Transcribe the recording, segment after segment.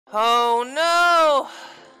Oh no!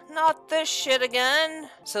 Not this shit again!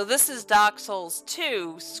 So this is Dark Souls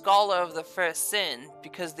 2, Scholar of the First Sin,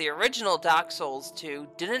 because the original Dark Souls 2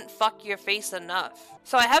 didn't fuck your face enough.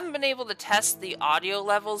 So I haven't been able to test the audio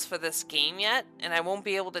levels for this game yet, and I won't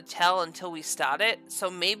be able to tell until we start it,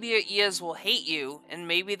 so maybe your ears will hate you, and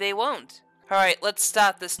maybe they won't. Alright, let's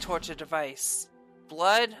start this torture device.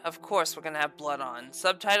 Blood? Of course we're gonna have blood on.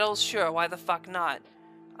 Subtitles? Sure, why the fuck not?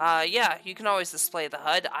 Yeah, you can always display the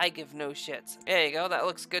HUD. I give no shits. There you go, that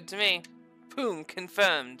looks good to me. Boom,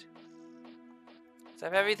 confirmed. So I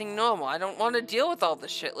have everything normal. I don't want to deal with all this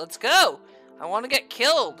shit. Let's go! I want to get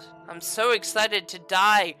killed. I'm so excited to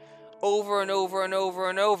die over and over and over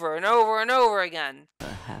and over and over and over again.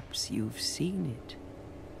 Perhaps you've seen it.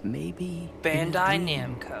 Maybe Bandai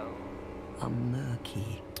Namco. A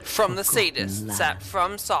murky, from the sadists at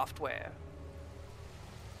From Software.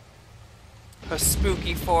 A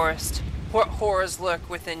spooky forest. What horrors lurk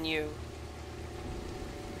within you?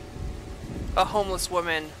 A homeless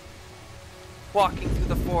woman walking through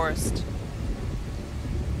the forest.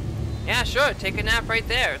 Yeah, sure, take a nap right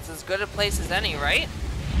there. It's as good a place as any, right?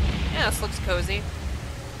 Yeah, this looks cozy.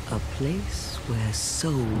 A place where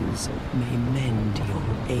souls may mend your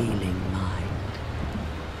ailing mind.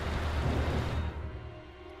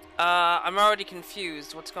 I'm already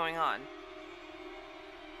confused. What's going on?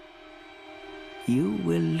 You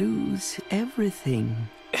will lose everything.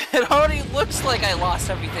 It already looks like I lost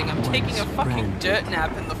everything. I'm taking a fucking dirt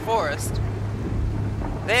nap in the forest.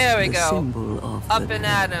 There we go. Up and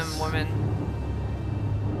at him, woman.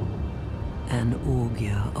 An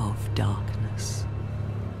augur of darkness.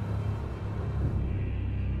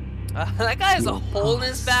 That guy has a hole in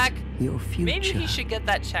his back. Your future. Maybe he should get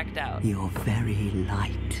that checked out. Your very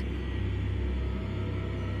light.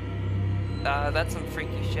 That's some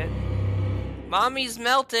freaky shit. Mommy's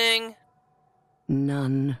melting.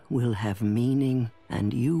 None will have meaning,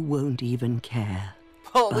 and you won't even care.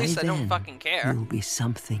 Well, at least I don't fucking care. You'll be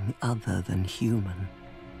something other than human.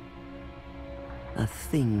 A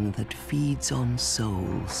thing that feeds on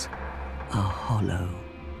souls. A hollow.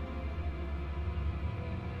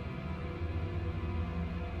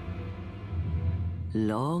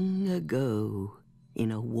 Long ago,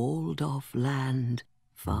 in a walled-off land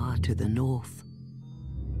far to the north,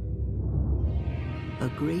 a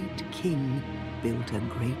great king built a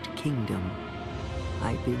great kingdom.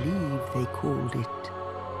 I believe they called it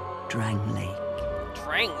Drangleic.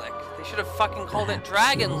 Drangleic? They should have fucking called it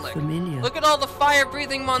Dragonleic. Look at all the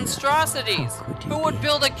fire-breathing monstrosities! Who would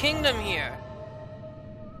build a kingdom here?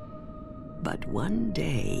 But one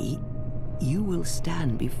day, you will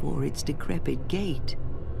stand before its decrepit gate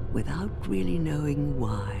without really knowing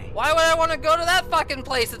why. Why would I want to go to that fucking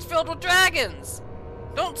place? It's filled with dragons!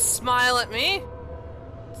 Don't smile at me!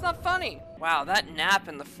 It's not funny. Wow, that nap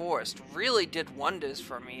in the forest really did wonders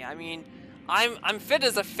for me. I mean, I'm fit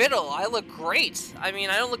as a fiddle. I look great. I mean,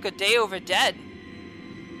 I don't look a day over dead.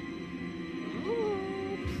 Ooh,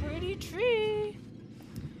 pretty tree.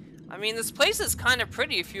 I mean, this place is kind of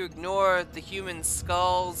pretty if you ignore the human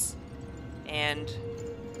skulls and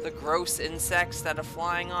the gross insects that are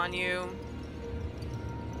flying on you.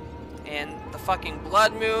 And the fucking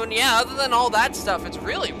blood moon. Yeah, other than all that stuff, it's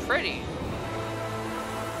really pretty.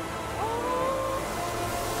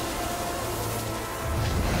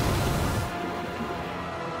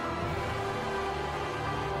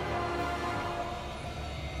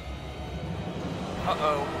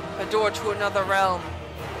 Uh-oh. A door to another realm.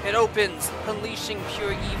 It opens, unleashing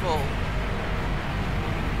pure evil.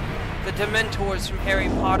 The Dementors from Harry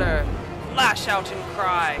Potter lash out and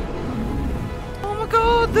cry. Oh my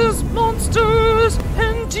god, there's monsters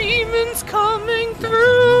and demons coming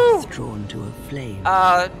through! Drawn to a flame.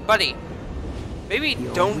 Buddy. Maybe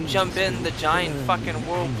don't jump in the giant fucking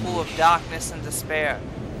whirlpool of darkness and despair.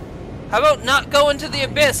 How about not go into the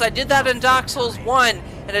abyss? I did that in Dark Souls 1,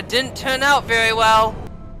 and it didn't turn out very well.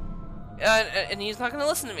 And he's not gonna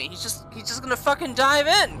listen to me. He's just gonna fucking dive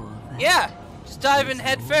in. Yeah, just dive in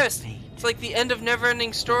head first. It's like the end of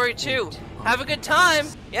Neverending Story 2. Have a good time.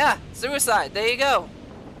 Yeah, suicide. There you go.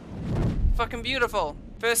 Fucking beautiful.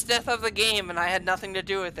 First death of the game, and I had nothing to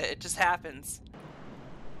do with it. It just happens.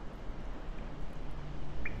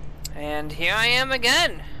 And here I am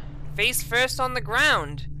again, face first on the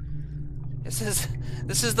ground. This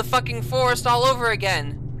is the fucking forest all over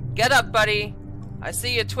again. Get up, buddy. I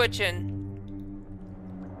see you twitching.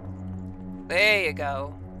 There you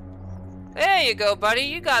go. There you go, buddy.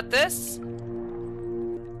 You got this.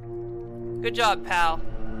 Good job, pal.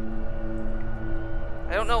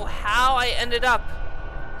 I don't know how I ended up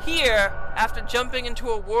here after jumping into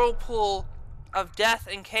a whirlpool of death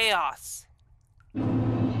and chaos.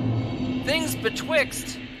 Things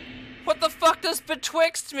betwixt. What the fuck does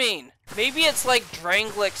betwixt mean? Maybe it's like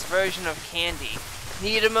Drangleic's version of candy.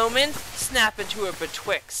 Need a moment? Snap into a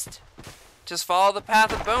betwixt. Just follow the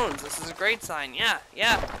path of bones. This is a great sign. Yeah.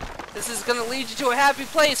 This is gonna lead you to a happy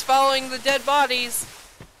place following the dead bodies.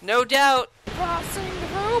 No doubt. Crossing the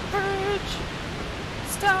rope bridge.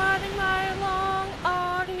 Starting my long,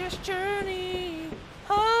 arduous journey.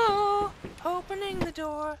 Oh, opening the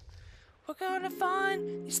door. We're gonna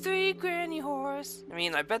find these 3 granny whores. I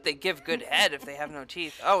mean, I bet they give good head if they have no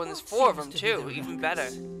teeth. Oh, and there's 4 of them too, even better.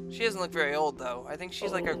 She doesn't look very old though. I think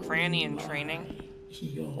she's like a granny in training.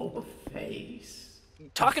 Your face.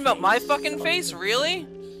 Talking about my fucking face? Really?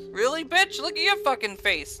 Really, bitch? Look at your fucking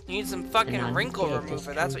face. You need some fucking wrinkle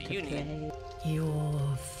remover. That's what you need.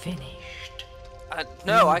 You're finished.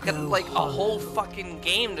 No, I got like a whole fucking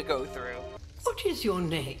game to go through. What is your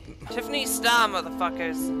name? Tiffany Starr,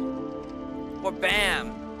 motherfuckers. Or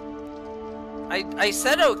BAM. I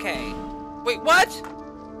said okay. Wait, what?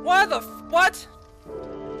 Why the what?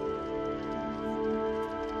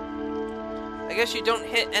 I guess you don't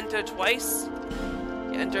hit enter twice.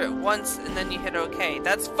 You enter it once and then you hit okay.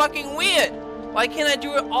 That's fucking weird. Why can't I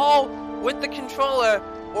do it all with the controller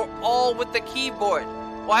or all with the keyboard?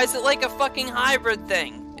 Why is it like a fucking hybrid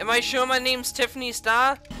thing? Am I sure my name's Tiffany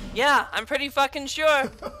Starr? Yeah, I'm pretty fucking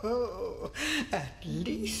sure. At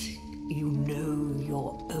least you know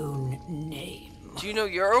your own name. Do you know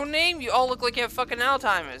your own name? You all look like you have fucking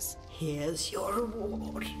Alzheimer's. Here's your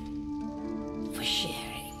reward for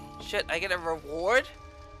sharing. Shit, I get a reward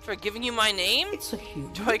for giving you my name? It's a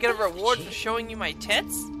human. Do I get a reward for showing you my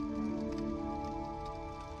tits?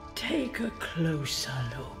 Take a closer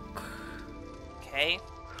look. Okay.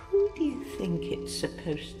 Who do you think it's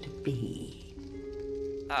supposed to be?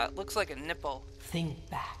 It looks like a nipple. Think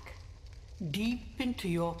back, deep into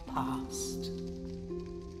your past.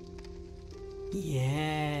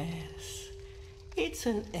 Yes, it's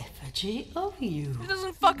an effigy of you. It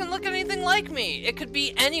doesn't fucking look anything like me. It could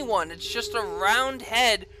be anyone. It's just a round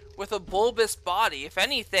head with a bulbous body. If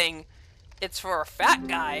anything, it's for a fat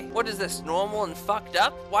guy. What is this, normal and fucked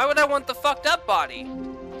up? Why would I want the fucked up body?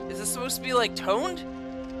 Is this supposed to be like toned?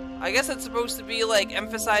 I guess it's supposed to be like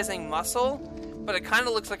emphasizing muscle, but it kind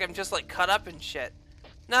of looks like I'm just like cut up and shit.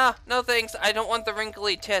 Nah, no thanks. I don't want the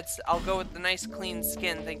wrinkly tits. I'll go with the nice clean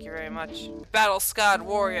skin, thank you very much. Battle-scarred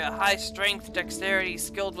warrior, high strength, dexterity,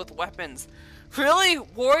 skilled with weapons. Really?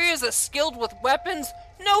 Warriors are skilled with weapons?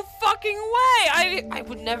 No fucking way! I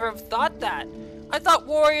would never have thought that. I thought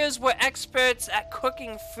warriors were experts at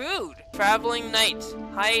cooking food. Traveling knight,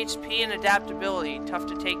 high HP and adaptability, tough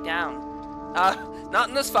to take down. Not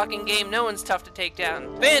in this fucking game, no one's tough to take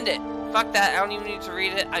down. Bandit! Fuck that, I don't even need to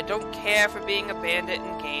read it. I don't care for being a bandit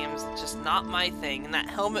in games. It's just not my thing. And that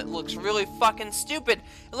helmet looks really fucking stupid.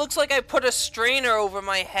 It looks like I put a strainer over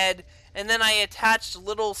my head and then I attached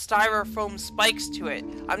little styrofoam spikes to it.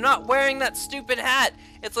 I'm not wearing that stupid hat.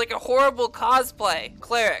 It's like a horrible cosplay.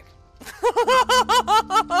 Cleric.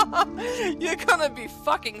 You're gonna be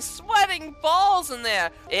fucking sweating balls in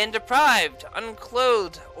there. And deprived,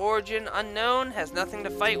 unclothed, origin unknown, has nothing to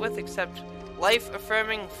fight with except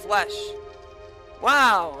life-affirming flesh.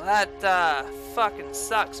 Wow, that fucking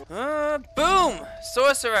sucks. Boom!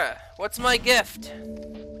 Sorcerer, what's my gift?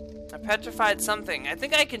 A petrified something. I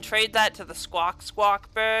think I can trade that to the squawk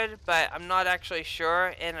squawk bird, but I'm not actually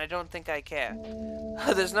sure, and I don't think I care.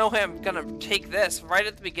 There's no way I'm gonna take this right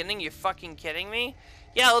at the beginning. You fucking kidding me?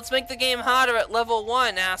 Yeah, let's make the game harder at level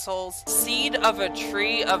 1, assholes. Seed of a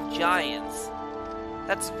tree of giants.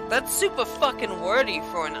 That's super fucking wordy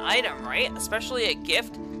for an item, right? Especially a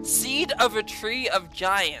gift. Seed of a tree of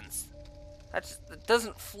giants. That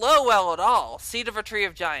doesn't flow well at all. Seed of a tree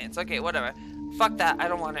of giants. Okay, whatever. Fuck that, I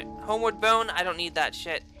don't want it. Homeward bone, I don't need that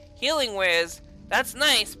shit. Healing wares, that's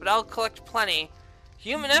nice, but I'll collect plenty.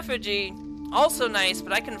 Human effigy, also nice,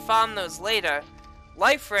 but I can farm those later.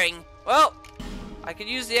 Life ring, well, I could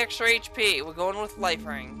use the extra HP. We're going with life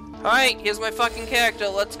ring. Alright, here's my fucking character,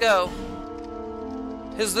 let's go.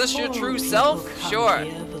 Is this your true self? Sure.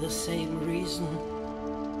 Here for the same reason,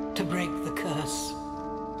 to break the curse.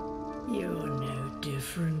 You're no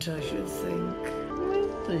different, I should think.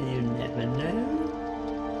 Well, you never know.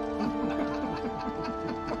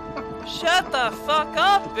 Shut the fuck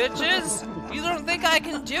up, bitches! You don't think I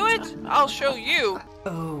can do it? I'll show you.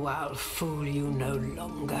 Oh, I'll fool you no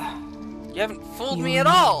longer. You haven't fooled me at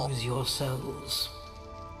all. Use your souls.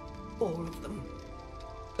 All of them.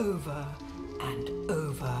 Over and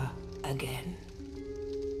over again.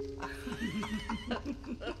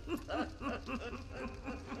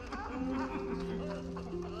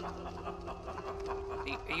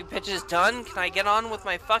 Are you bitches done? Can I get on with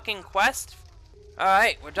my fucking quest?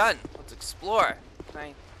 Alright, we're done. Let's explore.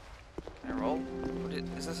 Can I roll?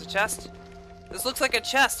 Is this a chest? This looks like a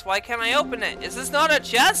chest. Why can't I open it? Is this not a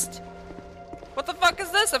chest? What the fuck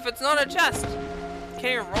is this if it's not a chest? Can't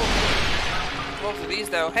even roll for these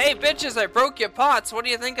though. Hey bitches, I broke your pots. What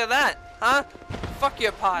do you think of that? Huh? Fuck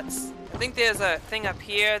your pots. I think there's a thing up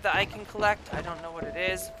here that I can collect. I don't know what it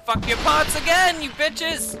is. Fuck your pots again, you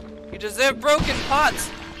bitches! You deserve broken pots.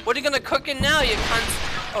 What are you gonna cook in now, you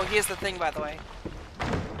cunts? Oh, here's the thing, by the way.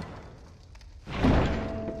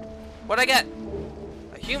 What'd I get?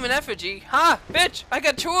 A human effigy? Ha! Bitch! I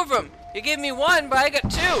got 2 of them! You gave me 1, but I got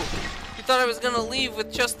 2! You thought I was gonna leave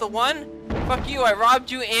with just the 1? Fuck you, I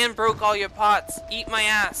robbed you and broke all your pots. Eat my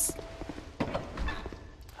ass.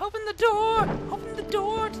 Open the door! Open the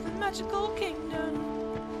door to the magical kingdom.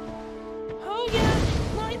 Oh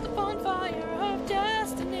yeah, light the bonfire of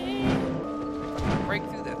destiny. Break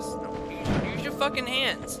through this. No, use your fucking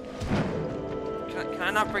hands. Can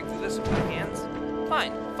I not break through this with my hands?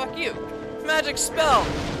 Fine, fuck you. Magic spell!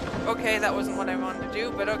 Okay, that wasn't what I wanted to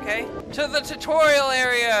do, but okay. To the tutorial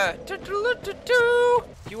area!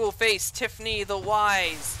 You will face Tiffany the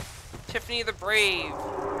Wise. Tiffany the Brave.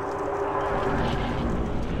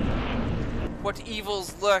 What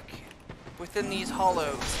evils lurk within these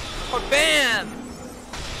hollows? Or bam!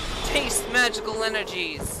 Taste magical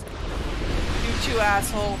energies. You too,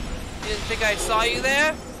 asshole. You didn't think I saw you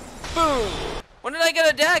there? Boom! When did I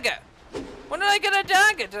get a dagger? When did I get a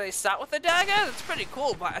dagger? Did I start with a dagger? That's pretty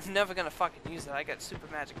cool, but I'm never gonna fucking use it. I got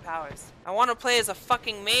super magic powers. I want to play as a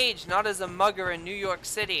fucking mage, not as a mugger in New York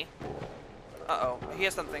City. Uh-oh, I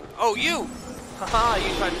hear something. Oh, you! Haha,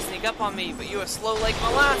 you tried to sneak up on me, but you are slow like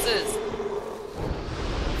molasses!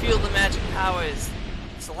 Feel the magic powers.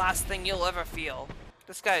 It's the last thing you'll ever feel.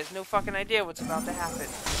 This guy has no fucking idea what's about to happen.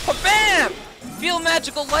 Bam! Feel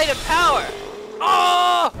magical light of power!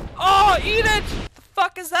 Oh! Oh, eat it! The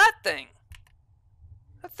fuck is that thing?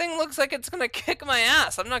 That thing looks like it's gonna kick my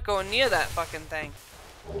ass. I'm not going near that fucking thing.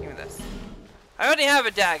 Give me this. I already have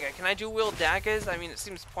a dagger. Can I dual wield daggers? I mean, it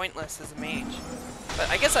seems pointless as a mage. But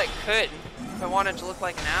I guess I could. If I wanted to look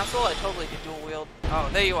like an asshole, I totally could dual wield. Oh,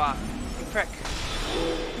 there you are. You prick.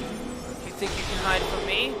 You think you can hide from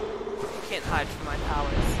me? You can't hide from my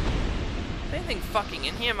powers. Is anything fucking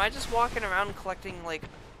in here? Am I just walking around collecting like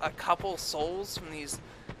a couple souls from these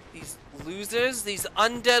losers? These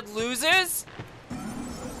undead losers?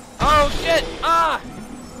 Oh shit! Ah!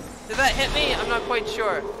 Did that hit me? I'm not quite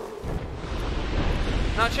sure.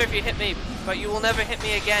 Not sure if you hit me, but you will never hit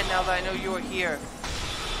me again now that I know you are here.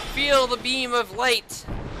 Feel the beam of light.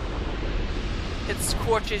 It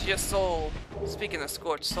scorches your soul. Speaking of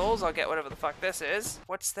scorched souls, I'll get whatever the fuck this is.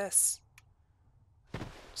 What's this?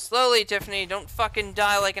 Slowly, Tiffany. Don't fucking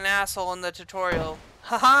die like an asshole in the tutorial.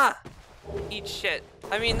 Haha! Eat shit.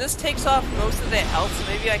 I mean, this takes off most of their health, so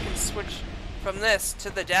maybe I can switch from this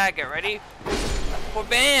to the dagger. Ready? Well,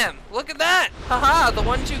 bam! Look at that! Haha! The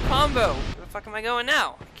 1-2 combo. Where the fuck am I going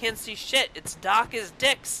now? I can't see shit. It's dark as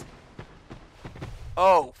dicks.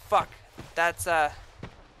 Oh, fuck. That's a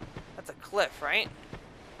cliff, right?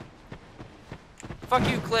 Fuck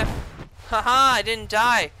you, cliff. Haha, I didn't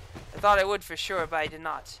die. I thought I would for sure, but I did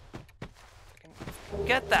not.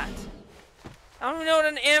 Get that. I don't even know what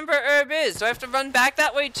an amber herb is. Do I have to run back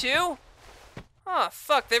that way too? Oh,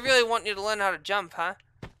 fuck. They really want you to learn how to jump, huh?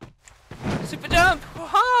 Super jump!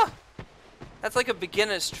 Haha! That's like a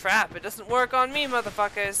beginner's trap. It doesn't work on me,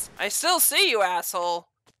 motherfuckers. I still see you, asshole.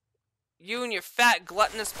 You and your fat,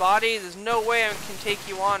 gluttonous body, there's no way I can take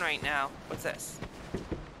you on right now. What's this?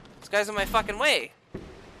 This guy's in my fucking way.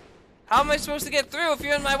 How am I supposed to get through if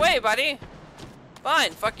you're in my way, buddy?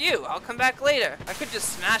 Fine, fuck you. I'll come back later. I could just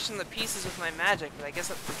smash in the pieces with my magic, but I guess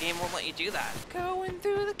the game won't let you do that. Going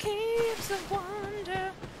through the caves of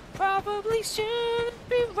wonder. Probably shouldn't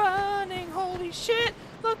be running. Holy shit,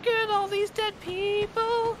 look at all these dead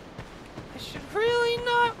people. I should really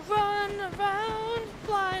not run around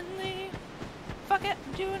blindly. Fuck it,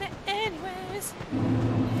 I'm doing it anyways.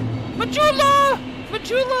 Majula!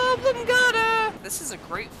 Majula Oblongata! This is a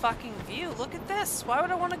great fucking view. Look at this. Why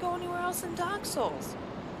would I want to go anywhere else in Dark Souls?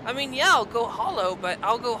 I mean, yeah, I'll go hollow, but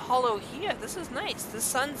I'll go hollow here. This is nice. The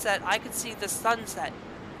sunset, I could see the sunset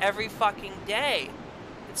every fucking day.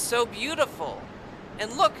 It's so beautiful.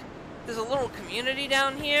 And look, there's a little community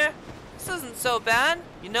down here. This isn't so bad.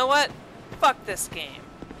 You know what? Fuck this game.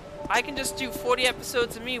 I can just do 40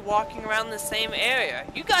 episodes of me walking around the same area.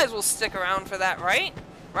 You guys will stick around for that, right?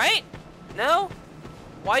 Right? No?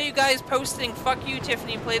 Why are you guys posting, fuck you,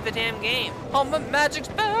 Tiffany, play the damn game? All my magic's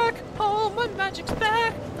back! All my magic's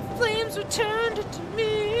back! The flames returned to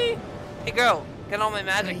me! Hey girl, get all my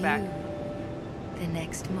magic back. The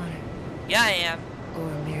next monarch? Yeah, I am. Or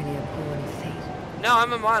merely a pawn of fate? No,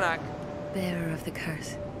 I'm a monarch. Bearer of the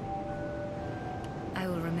curse. I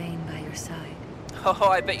will remain by your side. Oh,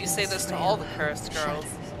 I bet you say this to all the cursed girls.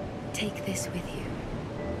 Shadows. Take this with you.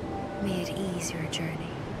 May it ease your journey.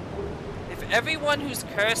 If everyone who's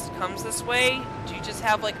cursed comes this way, do you just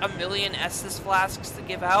have like a million Estus flasks to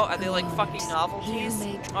give out? Are they like fucking novelties?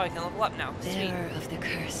 Oh, I can level up now. Sweet. Bearer of the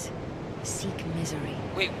curse. Seek misery.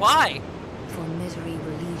 Wait, why? For misery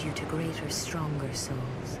will lead you to greater, stronger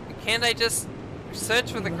souls. Can't I just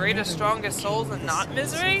search for the greater, stronger souls and not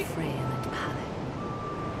misery? Frail and pallid.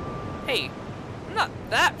 Hey, I'm not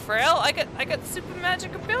that frail. I got super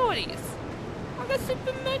magic abilities. I got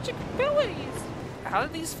super magic abilities. How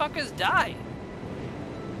did these fuckers die?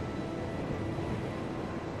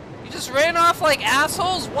 You just ran off like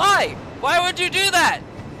assholes? Why? Why would you do that?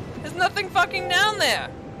 There's nothing fucking down there.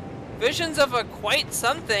 Visions of a quite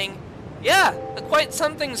something. Yeah, a quite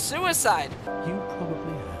something suicide. You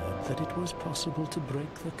probably heard that it was possible to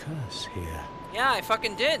break the curse here. Yeah, I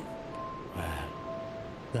fucking did. Well,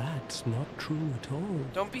 that's not true at all.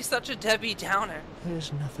 Don't be such a Debbie Downer.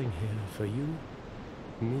 There's nothing here for you,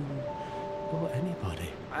 me, or anybody.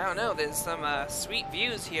 I don't know, there's some sweet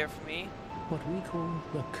views here for me. What we call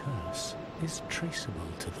the curse is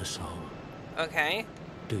traceable to the soul. Okay.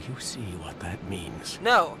 Do you see what that means?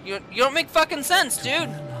 No, you don't make fucking sense, To dude.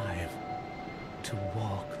 be alive, to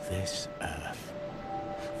walk this earth.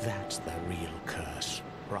 That's the real curse,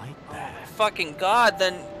 right there. Fucking god,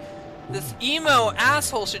 then this emo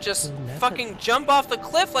asshole should just fucking jump off the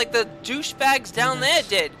cliff like the douchebags down there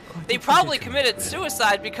did. They probably committed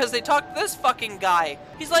suicide because they talked to this fucking guy.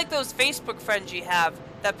 He's like those Facebook friends you have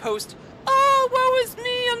that post, "Oh, woe is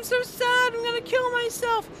me, I'm so sad, I'm gonna kill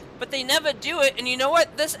myself." But they never do it, and you know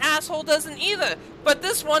what? This asshole doesn't either. But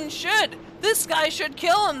this one should. This guy should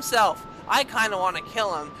kill himself. I kinda wanna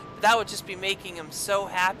kill him, but that would just be making him so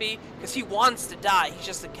happy, because he wants to die. He's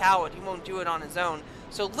just a coward. He won't do it on his own.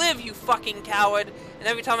 So live, you fucking coward, and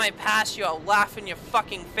every time I pass you, I'll laugh in your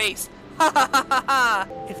fucking face. Ha ha ha ha ha!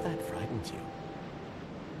 If that frightens you,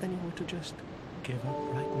 then you ought to just give up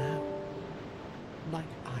right now. Like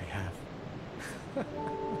I have.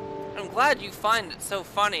 I'm glad you find it so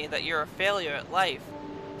funny that you're a failure at life.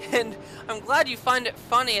 And I'm glad you find it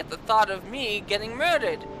funny at the thought of me getting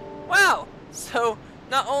murdered. Wow! So,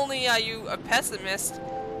 not only are you a pessimist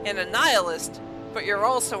and a nihilist, but you're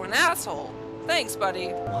also an asshole. Thanks, buddy.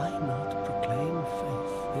 Why not proclaim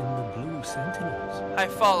faith in the Blue Sentinels? I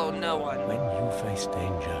follow no one. When you face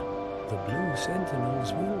danger, the Blue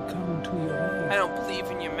Sentinels will come to your aid. I don't believe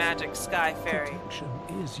in your magic sky fairy. Protection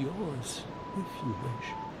is yours, if you wish.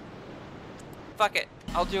 Fuck it.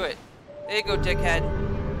 I'll do it. There you go, dickhead.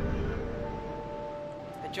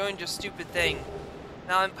 I joined your stupid thing.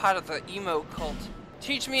 Now I'm part of the emo cult.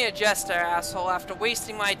 Teach me a jester, asshole. After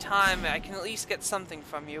wasting my time, I can at least get something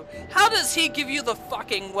from you. How does he give you the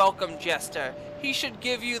fucking welcome gesture? He should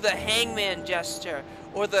give you the hangman gesture,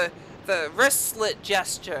 or the wrist slit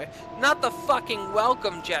gesture, not the fucking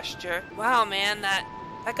welcome gesture. Wow, man, that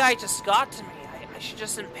guy just got to me. I should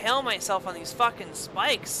just impale myself on these fucking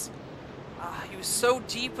spikes. He was so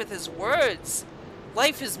deep with his words.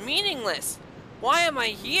 Life is meaningless. Why am I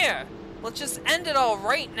here? Let's just end it all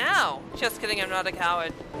right now. Just kidding, I'm not a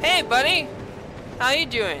coward. Hey, buddy! How you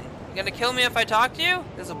doing? You gonna kill me if I talk to you?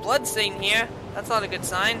 There's a blood stain here. That's not a good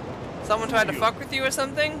sign. Someone tried to fuck with you or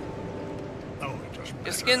something?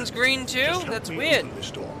 Your skin's green too? That's weird.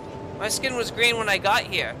 My skin was green when I got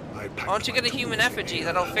here. Why don't you get a human effigy?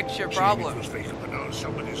 That'll fix your problem.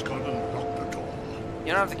 You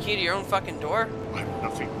don't have the key to your own fucking door?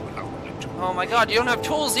 Oh my god, you don't have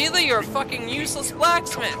tools either? You're a fucking useless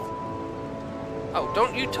blacksmith! Oh,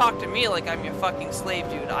 don't you talk to me like I'm your fucking slave,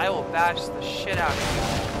 dude. I will bash the shit out of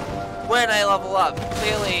you. When I level up,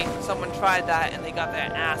 clearly someone tried that and they got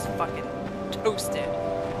their ass fucking toasted.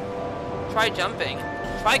 Try jumping.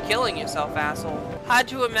 Try killing yourself, asshole. Hard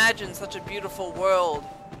to imagine such a beautiful world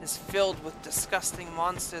is filled with disgusting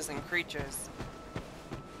monsters and creatures.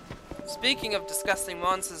 Speaking of disgusting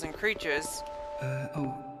monsters and creatures...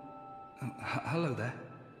 Hello there.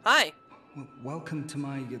 Hi. Welcome to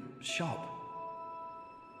my shop.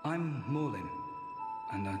 I'm Morlin,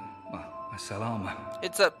 and I sell armor.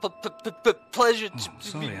 It's a pleasure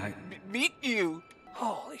to I meet you.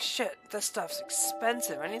 Holy shit, this stuff's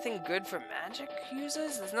expensive. Anything good for magic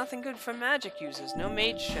users? There's nothing good for magic users. No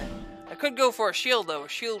mage shit. I could go for a shield though. A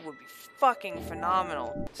shield would be fucking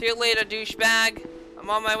phenomenal. See you later, douchebag. I'm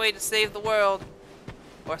on my way to save the world.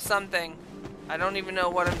 Or something. I don't even know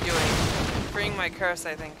what I'm doing. I'm freeing my curse,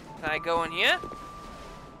 I think. Can I go in here?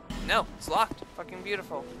 No, it's locked. Fucking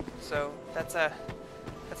beautiful. So that's a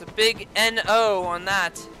big NO on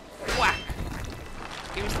that. Whack!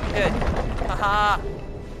 Give me some hit. Haha!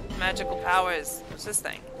 Magical powers. What's this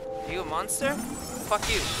thing? Are you a monster? Fuck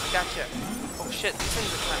you. I gotcha. Oh shit, these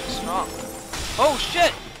things are kind of strong. Oh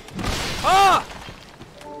shit! Ah!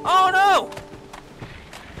 Oh no!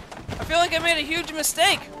 I feel like I made a huge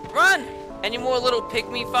mistake. Run! Any more little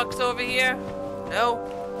pygmy fucks over here?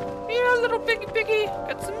 No? Yeah, little piggy.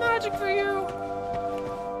 Got some magic for you.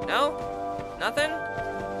 No? Nothing?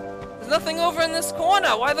 There's nothing over in this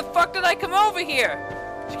corner. Why the fuck did I come over here?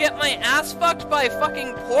 To get my ass fucked by a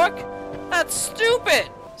fucking pork? That's stupid!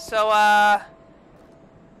 So,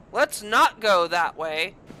 let's not go that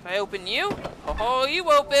way. Can I open you? Oh, you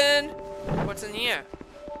open! What's in here?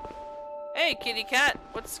 Hey, kitty cat,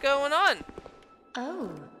 what's going on?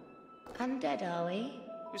 Oh, undead, are we?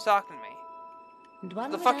 Who's talking to me? And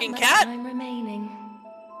one The without fucking much cat? time remaining.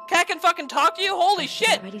 Cat can fucking talk to you? Holy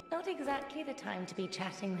shit! Not exactly the time to be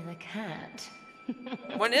chatting with a cat.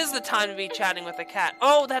 When is the time to be chatting with a cat?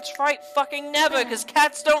 Oh, that's right, fucking never, because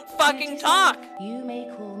cats don't fucking talk! You may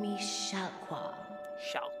call me Shalqua.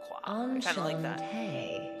 Shalqua. I kinda like that.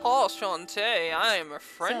 Enchanté. Oh, Shantae, I am a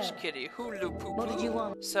French So, kitty. Hulu poo What did you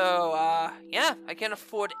want? So, yeah, I can't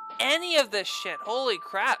afford any of this shit. Holy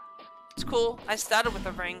crap. It's cool. I started with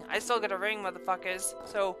a ring. I still got a ring, motherfuckers.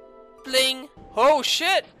 So, bling. Oh,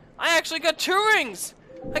 shit. I actually got 2 rings.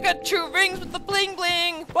 I got 2 rings with the bling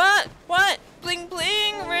bling. What? What? Bling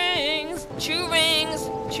bling rings. 2 rings.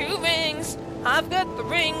 2 rings. I've got the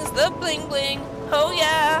rings, the bling bling. Oh,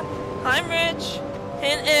 yeah. I'm rich.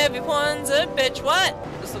 And everyone's a bitch. What?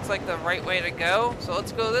 This looks like the right way to go. So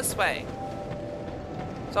let's go this way.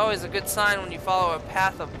 It's always a good sign when you follow a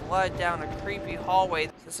path of blood down a creepy hallway.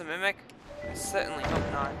 Is this a mimic? I certainly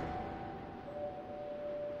hope not.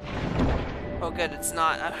 Oh good, it's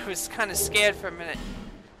not. I was kind of scared for a minute.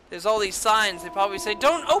 There's all these signs. They probably say,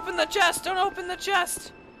 don't open the chest! Don't open the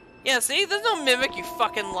chest! Yeah, see? There's no mimic, you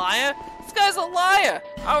fucking liar. This guy's a liar.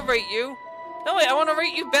 I'll rate you. No, wait, I want to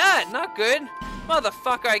rate you bad. Not good.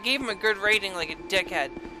 Motherfucker, I gave him a good rating like a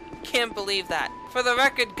dickhead. Can't believe that. For the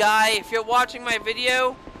record, guy, if you're watching my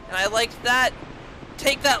video and I liked that,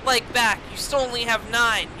 take that like back. You still only have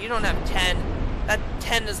 9. You don't have 10. That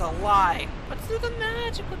 10 is a lie. But through the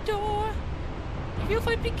magical door, the real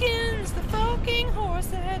fight begins. The fucking horse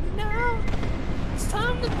said, now it's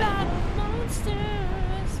time to battle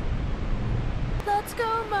monsters. Let's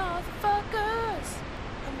go, motherfuckers.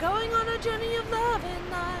 I'm going on a journey of love and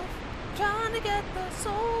life. Trying to get the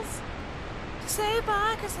souls to save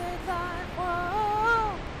my cassette life.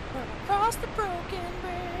 Whoa, we're across the broken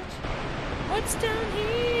bridge. What's down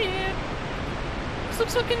here? This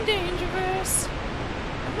looks fucking dangerous.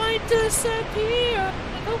 I might disappear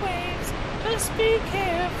like the waves. Just be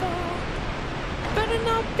careful. Better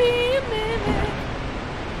not be a mimic.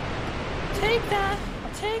 Take that.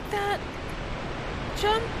 I'll take that.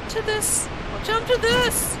 Jump to this. I'll jump to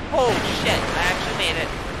this. Oh shit! I actually made it.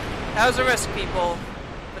 That was a risk, people,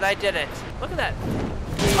 but I did it. Look at that.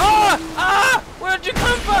 Ah! Ah! Where'd you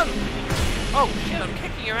come from? Oh shit, I'm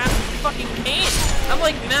kicking your ass with a fucking cane. I'm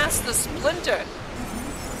like Master Splinter.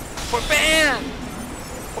 Or bam!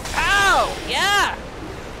 Or pow! Yeah!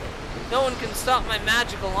 No one can stop my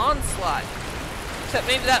magical onslaught. Except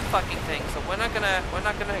maybe that fucking thing. So we're not gonna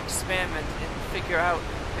experiment and figure out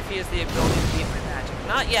if he has the ability to beat my magic.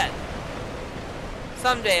 Not yet.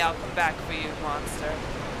 Someday I'll come back for you, monster.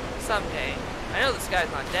 Someday. I know this guy's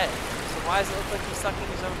not dead, so why does it look like he's sucking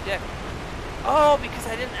his own dick? Oh, because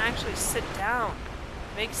I didn't actually sit down.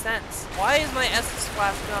 Makes sense. Why is my Estus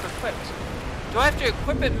flask not equipped? Do I have to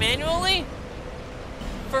equip it manually?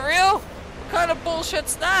 For real? What kind of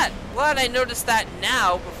bullshit's that? Glad I noticed that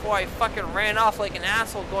now before I fucking ran off like an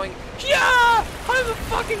asshole going, yeah! I'm a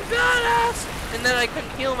fucking badass! And then I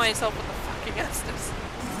couldn't heal myself with the fucking Estus.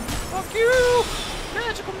 Fuck you!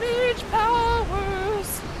 Magical mage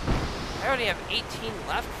powers! I already have 18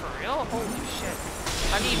 left, for real? Holy shit.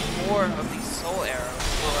 I need more of these soul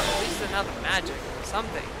arrows, or at least another magic, or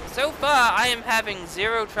something. So far, I am having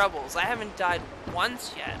 0 troubles. I haven't died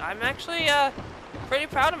once yet. I'm actually, pretty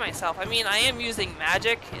proud of myself. I mean, I am using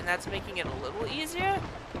magic, and that's making it a little easier.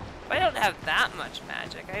 But I don't have that much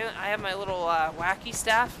magic. I have my little, wacky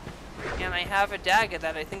staff, and I have a dagger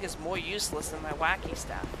that I think is more useless than my wacky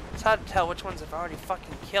staff. It's hard to tell which ones I've already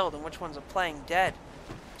fucking killed and which ones are playing dead.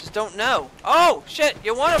 Just don't know. Oh, shit,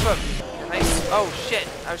 you're one of them. Nice. Oh shit,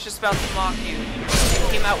 I was just about to mock you. You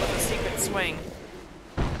came out with a secret swing.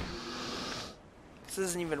 This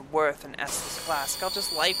isn't even worth an Estus Flask. I'll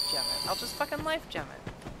just life gem it. I'll just fucking life gem it.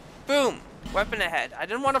 Boom! Weapon ahead. I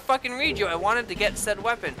didn't want to fucking read you. I wanted to get said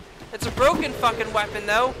weapon. It's a broken fucking weapon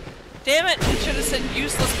though. Damn it! It should have said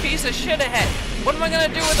useless piece of shit ahead. What am I gonna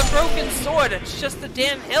do with a broken sword? It's just the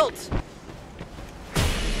damn hilt.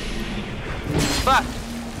 Fuck.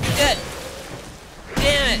 You're dead.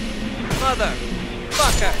 Damn it.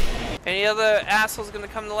 Motherfucker. Any other assholes gonna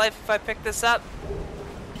come to life if I pick this up?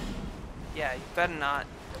 Yeah, you better not.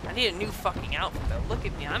 I need a new fucking outfit though. Look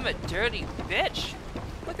at me. I'm a dirty bitch.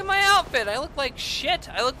 Look at my outfit. I look like shit.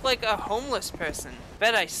 I look like a homeless person.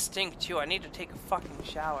 Bet I stink too. I need to take a fucking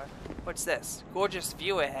shower. What's this? Gorgeous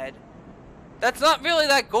view ahead. That's not really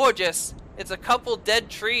that gorgeous. It's a couple dead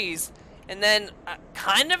trees. And then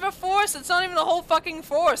kind of a forest? It's not even a whole fucking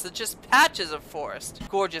forest. It's just patches of forest.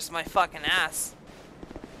 Gorgeous my fucking ass.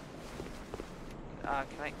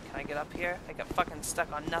 Can I get up here? I got fucking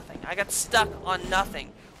stuck on nothing. I got stuck on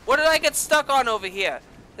nothing. What did I get stuck on over here?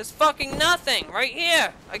 There's fucking nothing right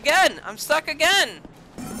here. Again. I'm stuck again.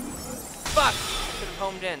 Fuck. Should have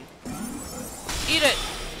homed in. Eat it.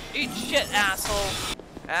 Eat shit, asshole.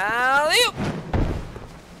 Alley-oop.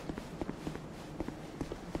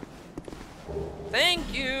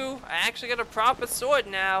 Thank you. I actually got a proper sword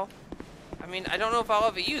now. I mean, I don't know if I'll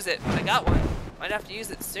ever use it, but I got one. Might have to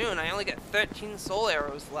use it soon. I only got 13 soul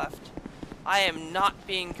arrows left. I am not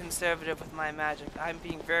being conservative with my magic. I'm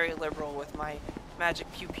being very liberal with my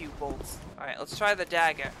magic pew-pew bolts. Alright, let's try the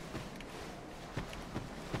dagger.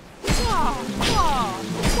 Wah, wah,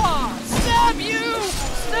 wah, stab you!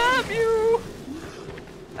 Stab you!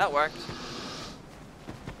 That worked.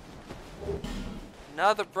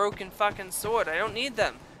 Another broken fucking sword. I don't need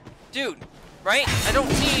them. Dude, right? I don't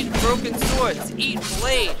need broken swords. Eat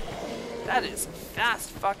blade. That is a fast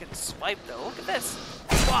fucking swipe though. Look at this.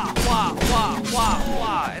 Wah, wah, wah, wah,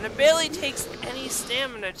 wah. And it barely takes any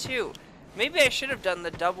stamina too. Maybe I should have done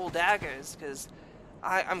the double daggers, because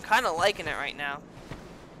I'm kind of liking it right now.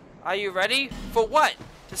 Are you ready? For what?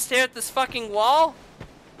 To stare at this fucking wall?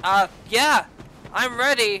 Yeah. I'm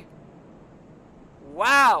ready.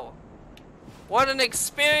 Wow. What an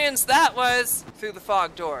experience that was! Through the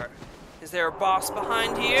fog door. Is there a boss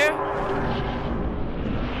behind here?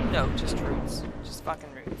 No, just roots. Just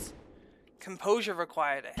fucking roots. Composure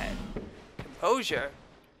required ahead. Composure?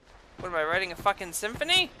 What am I, writing a fucking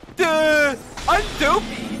symphony? Duh! I'm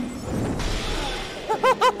dopey!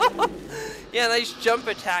 Yeah, nice jump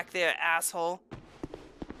attack there, asshole.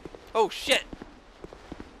 Oh shit!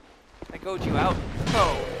 I goad you out.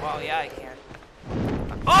 Oh, well, yeah, I can.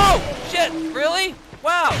 Oh shit! Really?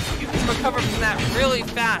 Wow! You can recover from that really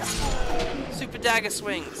fast. Super dagger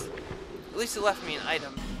swings. At least it left me an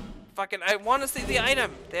item. Fucking, I want to see the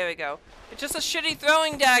item. There we go. It's just a shitty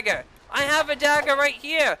throwing dagger. I have a dagger right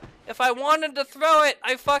here. If I wanted to throw it,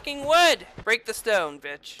 I fucking would. Break the stone,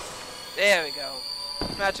 bitch. There we go.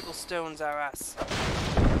 Magical stones are us.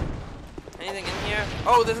 Anything in here?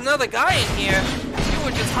 Oh, there's another guy in here. You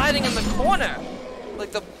were just hiding in the corner.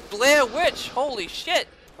 Like the Blair Witch. Holy shit.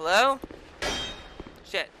 Hello?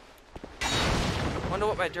 Shit. Wonder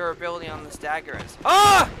what my durability on this dagger is.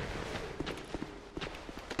 Ah!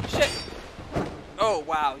 Shit. Oh,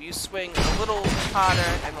 wow. You swing a little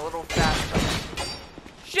harder and a little faster.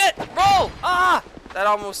 Shit! Roll! Ah! That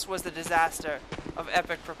almost was the disaster of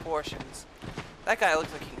epic proportions. That guy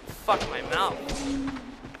looks like he can fuck my mouth.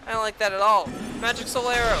 I don't like that at all. Magic soul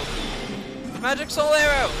arrow. Magic soul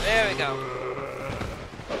arrow. There we go.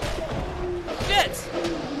 Shit!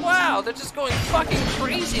 Wow, they're just going fucking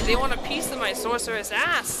crazy. They want a piece of my sorceress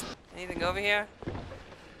ass. Anything over here?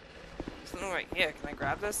 Something right here. Can I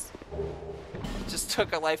grab this? Just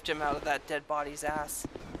took a life gem out of that dead body's ass.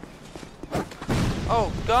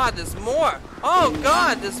 Oh god, there's more! Oh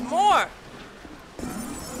god, there's more!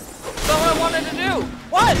 That's all I wanted to do!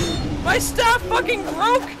 What? My staff fucking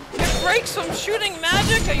broke? It breaks from shooting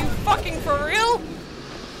magic? Are you fucking for real?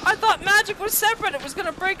 I thought magic was separate. It was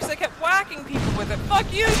gonna break because I kept whacking people with it.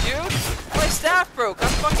 Fuck you, dude! My staff broke. I'm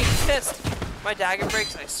fucking pissed. My dagger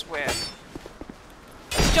breaks, I swear.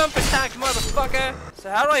 Jump attack, motherfucker! So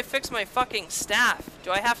how do I fix my fucking staff?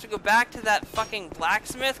 Do I have to go back to that fucking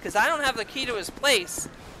blacksmith? Because I don't have the key to his place.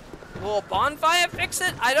 Will a bonfire fix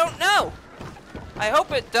it? I don't know. I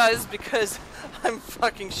hope it does, because I'm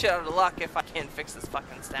fucking shit out of luck if I can't fix this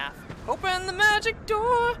fucking staff. Open the magic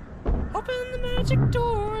door! Open the magic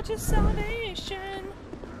door to salvation.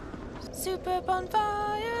 Super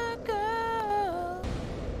bonfire girl.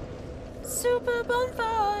 Super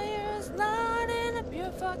bonfires lighting up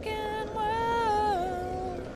your fucking world.